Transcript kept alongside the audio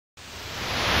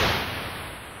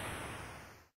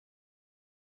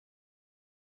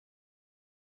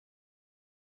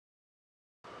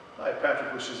Hi,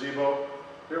 Patrick with SHAZEEBO.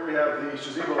 Here we have the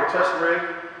SHAZEEBO test rig,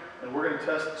 and we're going to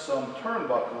test some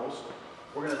turnbuckles.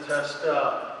 We're going to test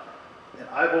an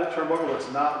eye-bolt turnbuckle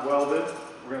that's not welded.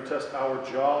 We're going to test our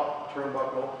jaw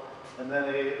turnbuckle, and then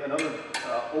another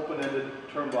open-ended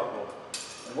turnbuckle.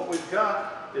 And what we've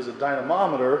got is a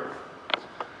dynamometer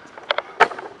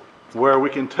where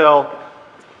we can tell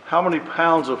how many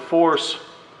pounds of force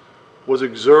was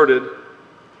exerted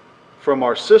from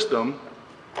our system.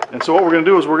 And so what we're going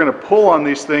to do is we're going to pull on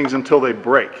these things until they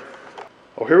break.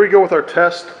 Well, here we go with our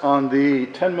test on the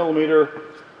 10mm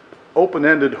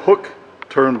open-ended hook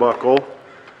turnbuckle.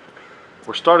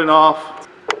 We're starting off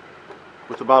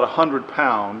with about 100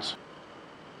 pounds,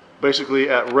 basically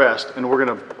at rest, and we're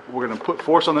going to put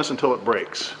force on this until it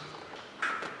breaks.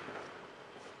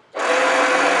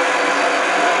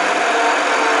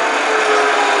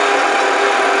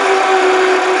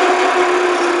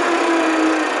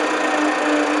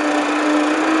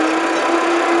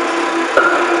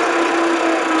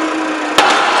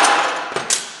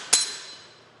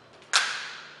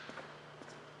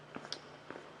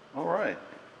 All right,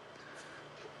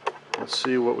 let's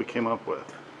see what we came up with.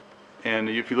 And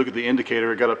if you look at the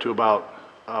indicator, it got up to about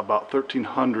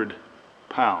 1,300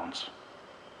 pounds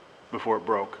before it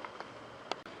broke.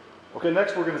 Okay,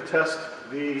 next we're going to test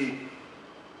the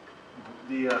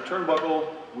turnbuckle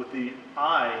with the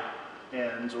eye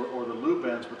ends or the loop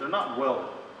ends, but they're not welded.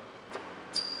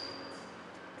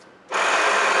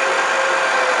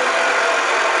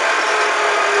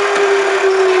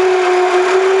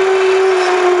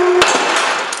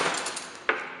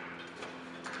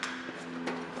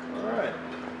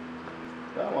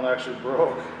 That one actually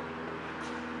broke,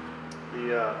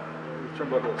 the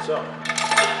turnbuckle itself.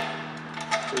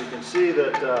 So you can see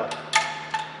that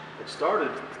it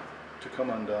started to come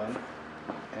undone,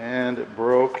 and it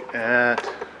broke at,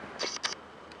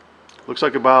 looks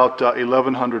like about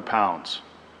 1,100 pounds.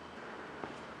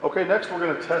 Okay, next we're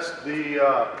going to test the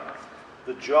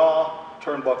jaw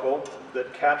turnbuckle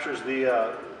that captures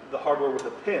the hardware with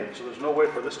a pin. So there's no way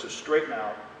for this to straighten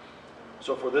out.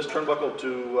 So for this turnbuckle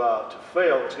to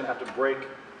fail, it's going to have to break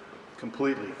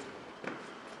completely.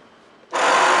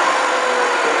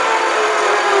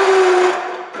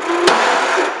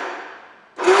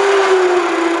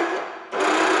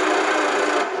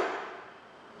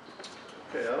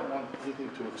 Okay, I don't want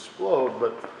anything to explode,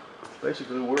 but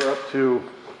basically we're up to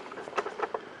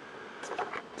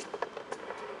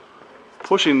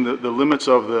pushing the limits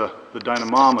of the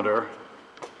dynamometer.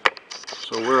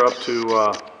 So we're up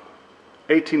to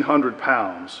 1,800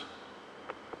 pounds.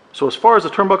 So as far as the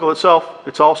turnbuckle itself,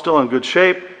 it's all still in good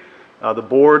shape. The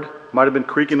board might have been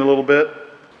creaking a little bit.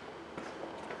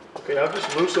 Okay, I've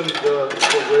just loosened the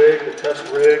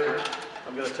test rig.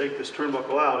 I'm going to take this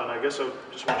turnbuckle out, and I guess I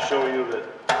just want to show you that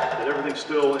everything's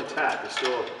still intact. It's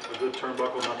still a good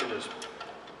turnbuckle. Nothing is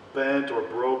bent or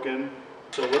broken.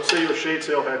 So let's say your shade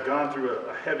sail had gone through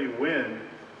a heavy wind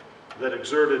that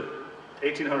exerted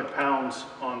 1,800 pounds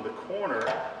on the corner.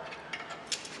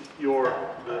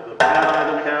 The pan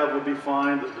eye that we have would be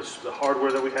fine. The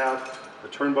hardware that we have, the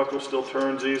turnbuckle still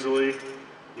turns easily.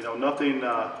 You know, nothing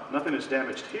is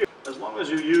damaged here. As long as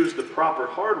you use the proper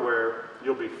hardware,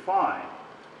 you'll be fine.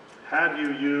 Had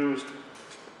you used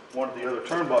one of the other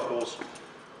turnbuckles,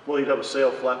 well, you'd have a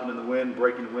sail flapping in the wind,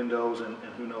 breaking windows, and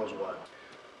who knows what.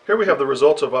 Here we have the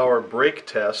results of our brake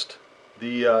test.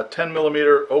 The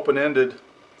 10mm open-ended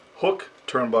hook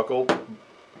turnbuckle,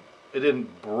 it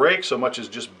didn't break so much as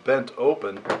just bent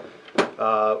open.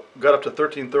 Got up to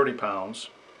 1,330 pounds.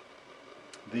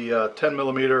 The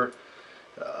 10mm,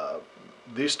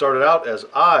 these started out as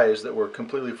eyes that were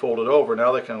completely folded over.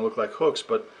 Now they kind of look like hooks,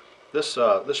 but this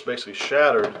basically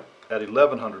shattered at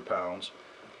 1,100 pounds.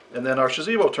 And then our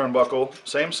SHAZEEBO turnbuckle,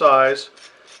 same size,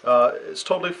 it's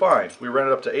totally fine. We ran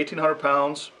it up to 1,800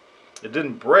 pounds. It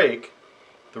didn't break.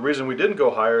 The reason we didn't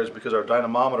go higher is because our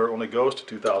dynamometer only goes to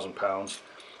 2,000 pounds.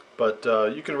 But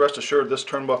you can rest assured this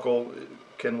turnbuckle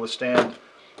can withstand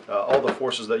all the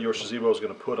forces that your SHAZEEBO is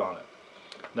going to put on it.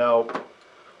 Now,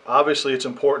 obviously it's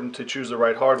important to choose the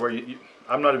right hardware.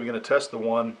 I'm not even going to test the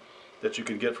one that you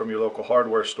can get from your local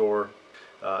hardware store.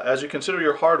 As you consider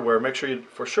your hardware, make sure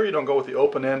for sure you don't go with the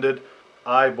open-ended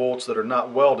eye bolts that are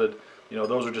not welded. You know,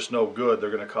 those are just no good.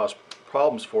 They're going to cause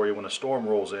problems for you when a storm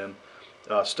rolls in.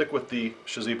 Stick with the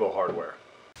SHAZEEBO hardware.